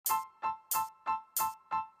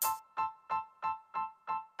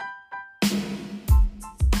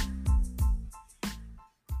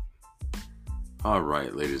All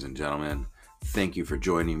right, ladies and gentlemen, thank you for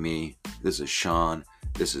joining me. This is Sean.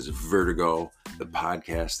 This is Vertigo, the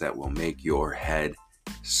podcast that will make your head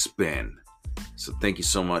spin. So thank you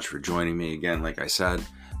so much for joining me again, like I said.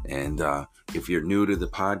 And if you're new to the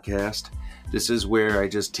podcast, this is where I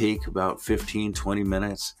just take about 15, 20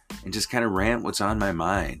 minutes and just kind of rant what's on my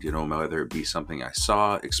mind, whether it be something I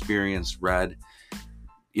saw, experienced, read,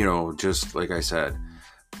 just like I said,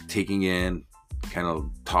 taking in, kind of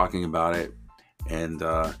talking about it. And,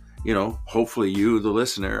 hopefully you, the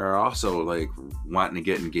listener, are also like wanting to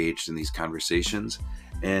get engaged in these conversations.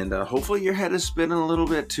 And hopefully your head is spinning a little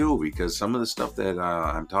bit too, because some of the stuff that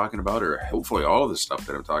I'm talking about, or hopefully all of the stuff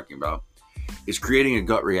that I'm talking about, is creating a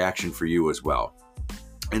gut reaction for you as well.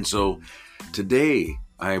 And so today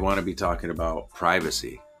I want to be talking about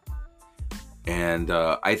privacy. And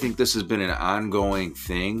I think this has been an ongoing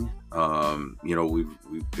thing.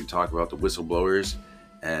 We've been talking about the whistleblowers.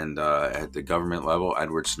 And at the government level,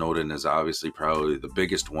 Edward Snowden is obviously probably the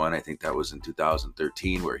biggest one. I think that was in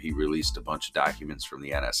 2013, where he released a bunch of documents from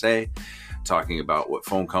the NSA talking about what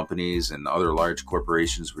phone companies and other large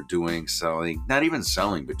corporations were doing, not even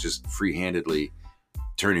selling, but just free-handedly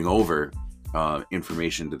turning over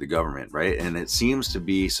information to the government, right? And it seems to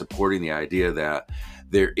be supporting the idea that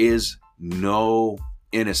there is no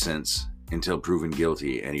innocence until proven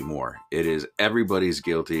guilty anymore. It is everybody's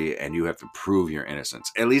guilty and you have to prove your innocence.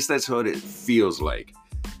 At least that's what it feels like.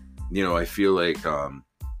 I feel like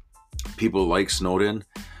people like Snowden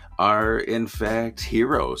are in fact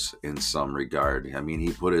heroes in some regard. I mean,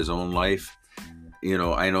 he put his own life.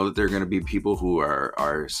 I know that there are going to be people who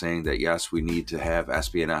are saying that, yes, we need to have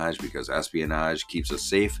espionage because espionage keeps us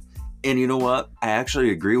safe. And you know what? I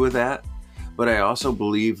actually agree with that. But I also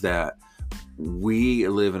believe that we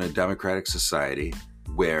live in a democratic society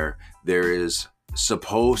where there is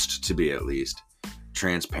supposed to be, at least,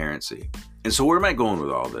 transparency. And so where am I going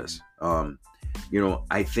with all this?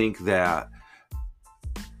 I think that,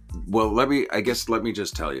 let me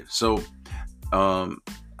just tell you. So I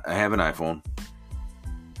have an iPhone,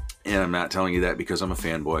 and I'm not telling you that because I'm a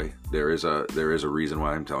fanboy. There is a reason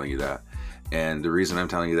why I'm telling you that. And the reason I'm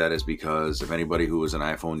telling you that is because if anybody who is an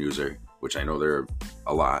iPhone user, which I know there are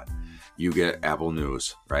a lot, you get Apple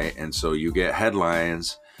News, right? And so you get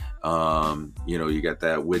headlines, you get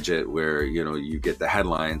that widget where, you get the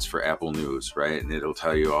headlines for Apple News, right? And it'll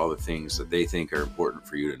tell you all the things that they think are important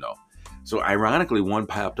for you to know. So ironically, one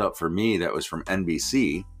popped up for me that was from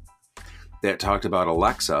NBC that talked about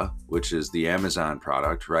Alexa, which is the Amazon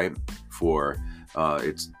product, right? For,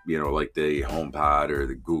 it's, like the HomePod or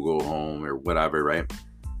the Google Home or whatever, right?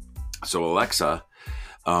 So Alexa,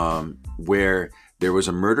 where there was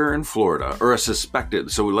a murder in Florida, or a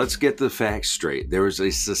suspected. So let's get the facts straight. There was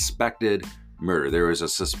a suspected murder. There was a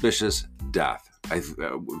suspicious death. I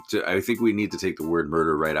think we need to take the word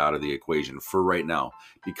murder right out of the equation for right now,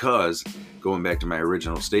 because going back to my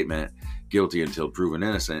original statement, guilty until proven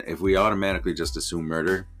innocent, if we automatically just assume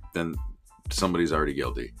murder, then somebody's already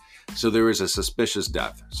guilty. So there was a suspicious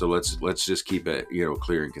death. So let's just keep it,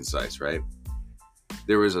 clear and concise, right?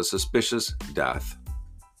 There was a suspicious death.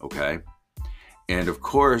 Okay. And of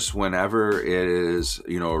course, whenever it is,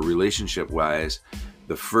 relationship-wise,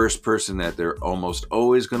 the first person that they're almost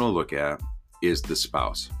always going to look at is the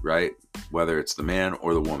spouse, right? Whether it's the man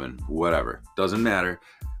or the woman, whatever, doesn't matter.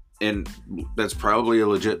 And that's probably a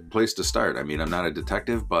legit place to start. I mean, I'm not a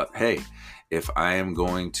detective, but hey, if I am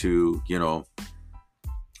going to,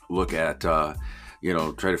 look at, try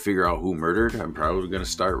to figure out who murdered, I'm probably going to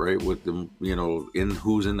start right with them, in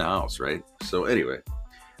who's in the house, right? So anyway,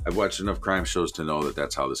 I've watched enough crime shows to know that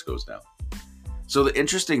that's how this goes down. So the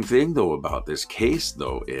interesting thing, though, about this case,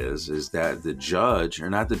 though, is that the judge, or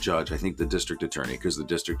not the judge, I think the district attorney, because the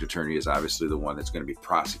district attorney is obviously the one that's going to be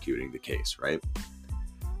prosecuting the case, right?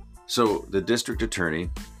 So the district attorney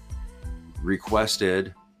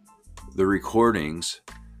requested the recordings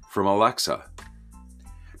from Alexa.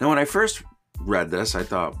 Now, when I first read this, I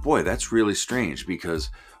thought, boy, that's really strange, because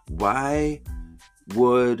why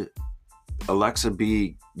would Alexa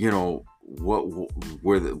be,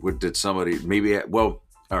 what did somebody, maybe, all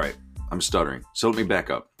right, I'm stuttering. So let me back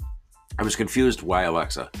up. I was confused why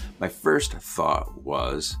Alexa. My first thought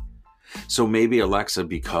was, so maybe Alexa,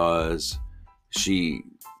 because the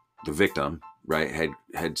victim, right,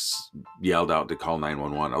 had yelled out to call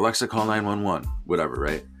 911, Alexa, call 911, whatever,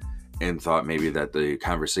 right? And thought maybe that the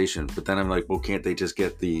conversation, but then I'm like, well, can't they just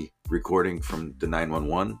get the recording from the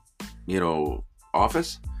 911,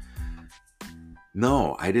 office?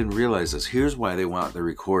 No, I didn't realize this. Here's why they want the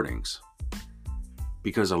recordings.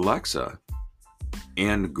 Because Alexa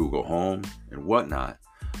and Google Home and whatnot,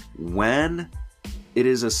 when it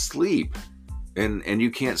is asleep, and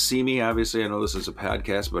you can't see me, obviously. I know this is a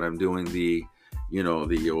podcast, but I'm doing the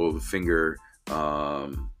old finger,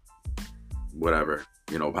 whatever,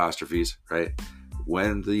 apostrophes, right?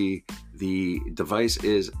 When the device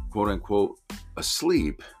is quote unquote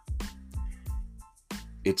asleep,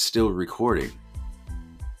 it's still recording.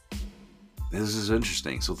 This is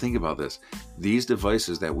interesting. So think about this. These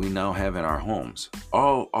devices that we now have in our homes,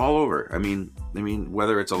 all over. I mean,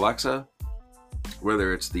 whether it's Alexa,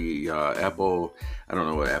 whether it's the Apple, I don't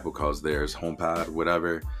know what Apple calls theirs, HomePod,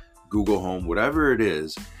 whatever, Google Home, whatever it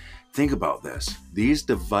is, think about this. These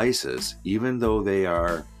devices, even though they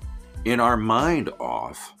are in our mind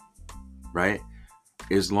off, right?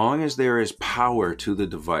 As long as there is power to the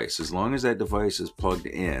device, as long as that device is plugged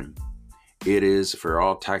in, it is, for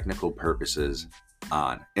all technical purposes,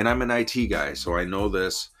 on. And I'm an IT guy, so I know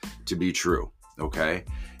this to be true, okay?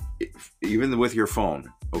 Even with your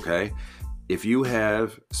phone, okay? If you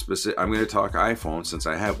have I'm going to talk iPhone since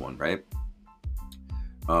I have one, right?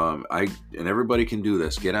 And everybody can do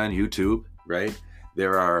this. Get on YouTube, right?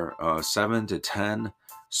 There are 7 to 10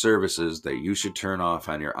 services that you should turn off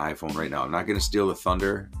on your iPhone right now. I'm not going to steal the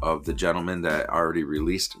thunder of the gentleman that already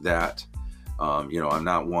released that. I'm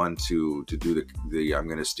not one to do the I'm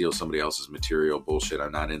going to steal somebody else's material bullshit.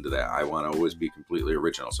 I'm not into that. I want to always be completely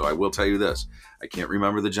original. So I will tell you this. I can't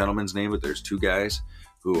remember the gentleman's name, but there's 2 guys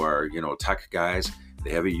who are, tech guys.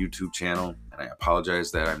 They have a YouTube channel, and I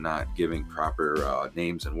apologize that I'm not giving proper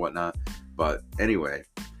names and whatnot. But anyway,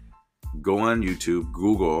 go on YouTube,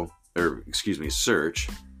 search,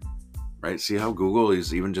 right? See how Google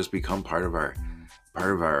has even just become part of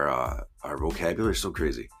our vocabulary. So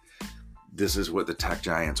crazy. This is what the tech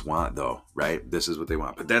giants want, though, right? This is what they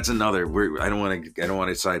want. But that's another. I don't want to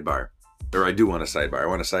sidebar, or I do want to sidebar. I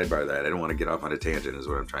want to sidebar that. I don't want to get off on a tangent, is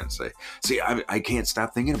what I'm trying to say. See, I can't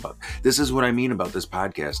stop thinking about it. This is what I mean about this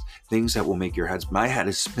podcast. Things that will make your heads. My head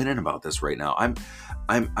is spinning about this right now.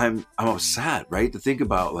 I'm upset, right? To think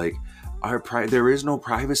about like there is no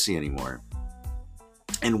privacy anymore,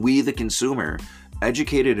 and we, the consumer,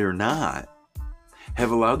 educated or not,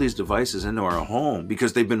 have allowed these devices into our home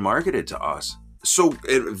because they've been marketed to us. So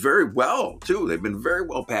very well, too. They've been very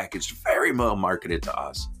well packaged, very well marketed to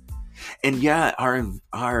us. And yet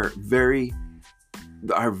our very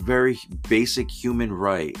basic human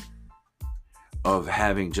right of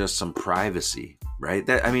having just some privacy, right?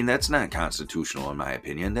 That's not constitutional in my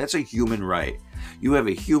opinion. That's a human right. You have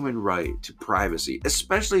a human right to privacy,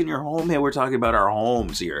 especially in your home. Hey, we're talking about our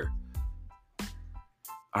homes here.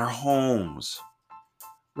 Our homes.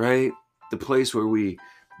 Right? The place where we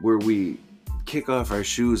kick off our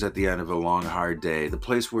shoes at the end of a long, hard day. The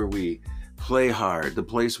place where we play hard. The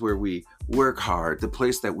place where we work hard. The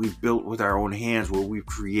place that we've built with our own hands, where we've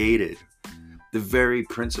created. The very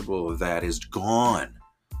principle of that is gone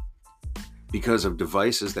because of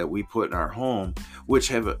devices that we put in our home,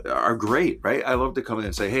 which are great, right? I love to come in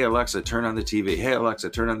and say, hey, Alexa, turn on the TV. Hey, Alexa,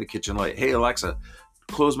 turn on the kitchen light. Hey, Alexa,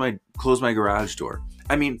 close my garage door.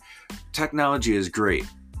 Technology is great.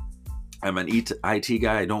 I'm an IT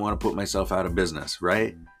guy. I don't want to put myself out of business,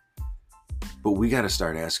 right? But we got to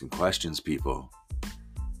start asking questions, people.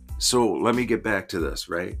 So let me get back to this,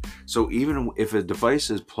 right? So even if a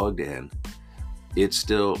device is plugged in, it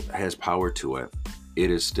still has power to it.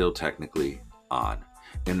 It is still technically on.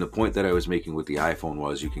 And the point that I was making with the iPhone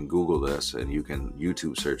was, you can Google this and you can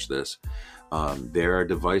YouTube search this. There are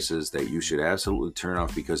devices that you should absolutely turn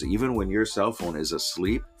off, because even when your cell phone is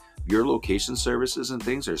asleep, your location services and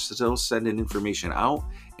things are still sending information out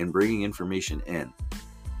and bringing information in,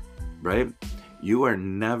 right? You are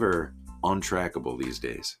never untrackable these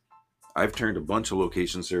days. I've turned a bunch of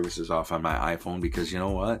location services off on my iPhone because, you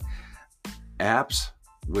know what? Apps,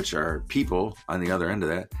 which are people on the other end of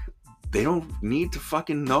that, they don't need to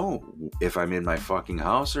fucking know if I'm in my fucking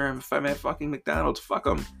house or if I'm at fucking McDonald's. Fuck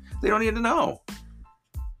them. They don't need to know,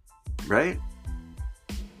 right?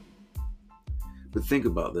 But think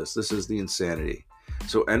about this. This is the insanity.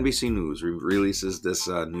 So NBC News releases this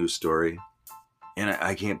news story, and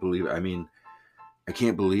I can't believe it. I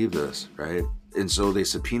can't believe this, right? And so they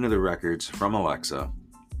subpoena the records from Alexa,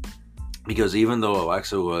 because even though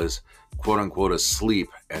Alexa was quote unquote asleep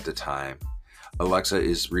at the time, Alexa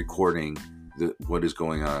is recording what is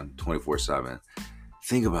going on 24/7.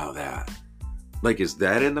 Think about that. Like, is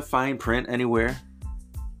that in the fine print anywhere?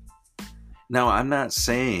 Now, I'm not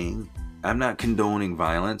condoning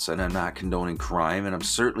violence, and I'm not condoning crime, and I'm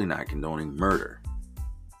certainly not condoning murder.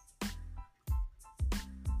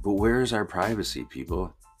 But where is our privacy,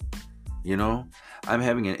 people? You know, I'm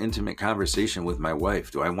having an intimate conversation with my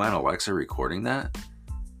wife. Do I want Alexa recording that?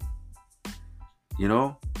 You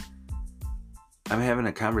know? I'm having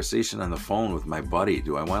a conversation on the phone with my buddy.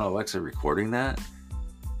 Do I want Alexa recording that?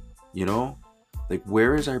 You know, like,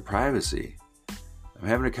 where is our privacy? I'm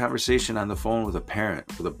having a conversation on the phone with a parent,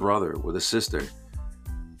 with a brother, with a sister.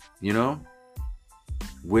 You know,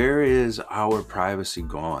 where is our privacy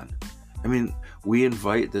gone? I mean, we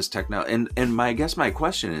invite this technology, and I guess my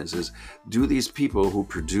question is do these people who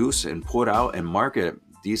produce and put out and market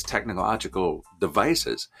these technological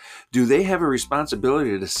devices, do they have a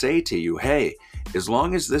responsibility to say to you, hey, as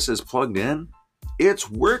long as this is plugged in, it's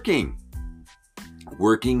working.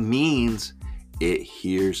 Working means it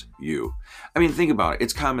hears you. I mean, think about it.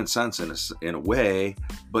 It's common sense in a way,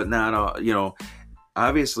 but not,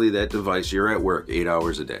 obviously that device, you're at work 8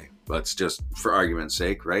 hours a day. Let's just, for argument's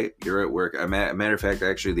sake, right? You're at work. Matter of fact,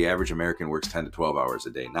 actually, the average American works 10 to 12 hours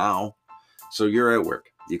a day now. So you're at work.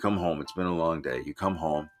 You come home. It's been a long day. You come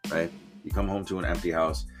home, right? You come home to an empty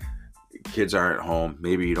house. Kids aren't home.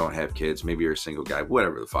 Maybe you don't have kids. Maybe you're a single guy.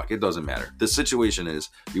 Whatever the fuck. It doesn't matter. The situation is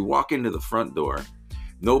you walk into the front door.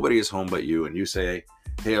 Nobody is home but you. And you say,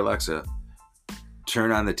 hey, Alexa,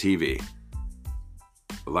 turn on the TV.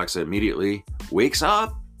 Alexa immediately wakes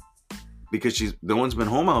up because no one's been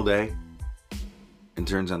home all day and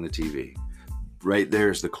turns on the TV. Right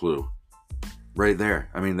there's the clue. Right there.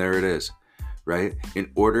 I mean, there it is. Right?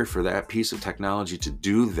 In order for that piece of technology to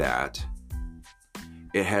do that,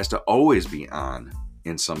 it has to always be on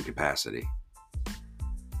in some capacity.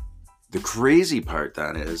 The crazy part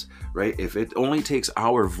then is, right, if it only takes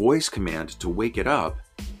our voice command to wake it up,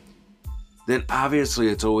 then obviously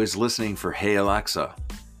it's always listening for, hey, Alexa.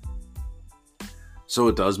 So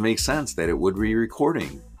it does make sense that it would be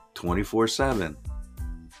recording 24/7,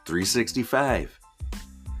 365.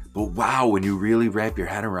 But wow, when you really wrap your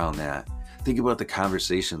head around that, think about the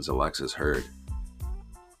conversations Alexa's heard.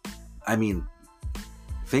 I mean,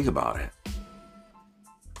 think about it.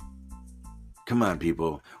 Come on,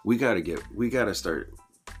 people. We gotta start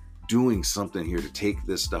doing something here to take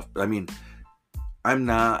this stuff. I mean, I'm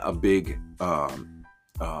not a big,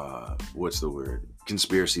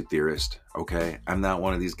 conspiracy theorist, okay? I'm not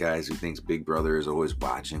one of these guys who thinks Big Brother is always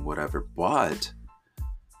watching, whatever, but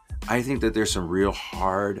I think that there's some real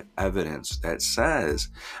hard evidence that says,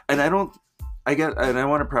 and I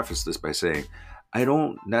want to preface this by saying, I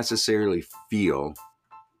don't necessarily feel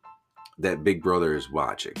that Big Brother is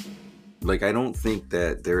watching. Like, I don't think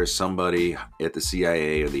that there is somebody at the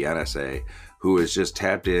CIA or the NSA who is just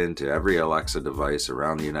tapped into every Alexa device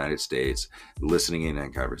around the United States, listening in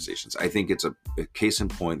on conversations. I think it's a case in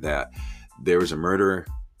point that there was a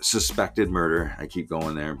suspected murder, I keep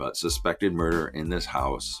going there, but suspected murder in this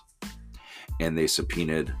house, and they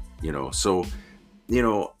subpoenaed,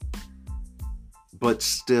 but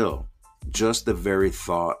still, just the very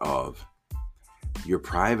thought of your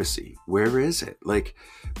privacy, where is it? Like,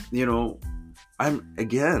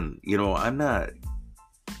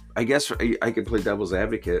 I guess I could play devil's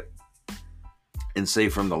advocate and say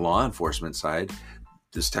from the law enforcement side,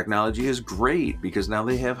 this technology is great because now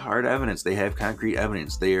they have hard evidence. They have concrete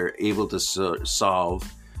evidence. They are able to solve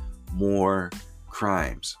more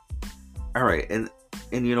crimes. All right. And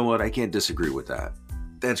you know what? I can't disagree with that.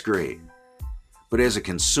 That's great. But as a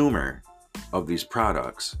consumer of these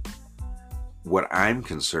products, what I'm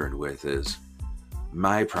concerned with is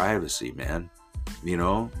my privacy, man.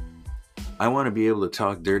 I want to be able to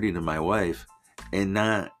talk dirty to my wife and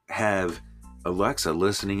not have Alexa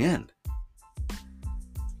listening in.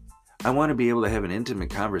 I want to be able to have an intimate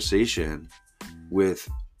conversation with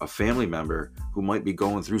a family member who might be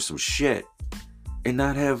going through some shit and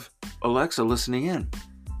not have Alexa listening in.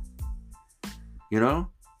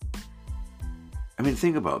 I mean,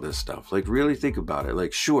 think about this stuff. Like, really think about it.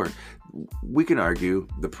 Like, sure, we can argue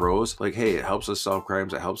the pros. Like, hey, it helps us solve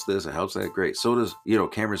crimes. It helps this. It helps that. Great. So does,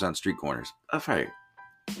 cameras on street corners. All right.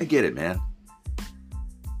 I get it, man.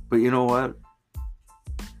 But you know what?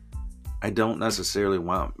 I don't necessarily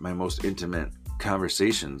want my most intimate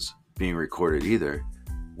conversations being recorded either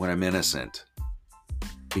when I'm innocent.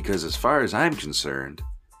 Because as far as I'm concerned,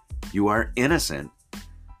 you are innocent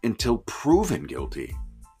until proven guilty.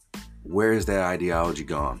 Where is that ideology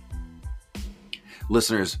gone?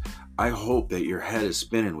 Listeners, I hope that your head is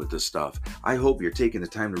spinning with this stuff. I hope you're taking the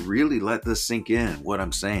time to really let this sink in, what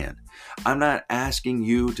I'm saying. I'm not asking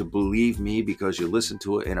you to believe me because you listen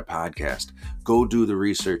to it in a podcast. Go do the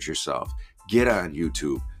research yourself. Get on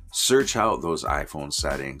YouTube. Search out those iPhone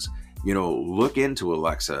settings. Look into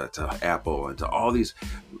Alexa, to Apple, and to all these.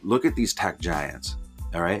 Look at these tech giants.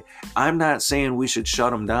 All right. I'm not saying we should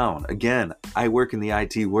shut them down. Again, I work in the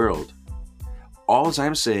IT world. All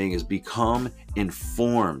I'm saying is become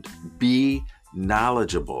informed. Be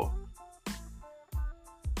knowledgeable.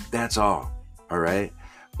 That's all. All right.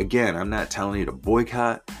 Again, I'm not telling you to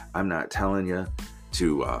boycott. I'm not telling you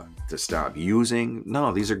to stop using.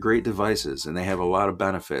 No, these are great devices and they have a lot of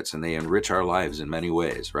benefits and they enrich our lives in many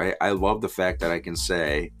ways, right? I love the fact that I can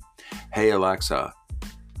say, hey, Alexa,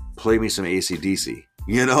 play me some AC/DC.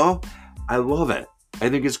 You know, I love it. I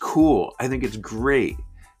think it's cool. I think it's great,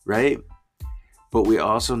 right? But we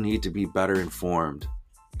also need to be better informed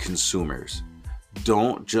consumers.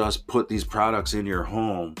 Don't just put these products in your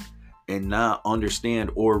home and not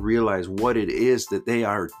understand or realize what it is that they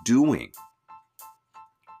are doing.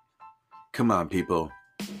 Come on, people.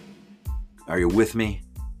 Are you with me?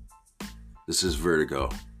 This is Vertigo.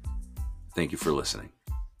 Thank you for listening.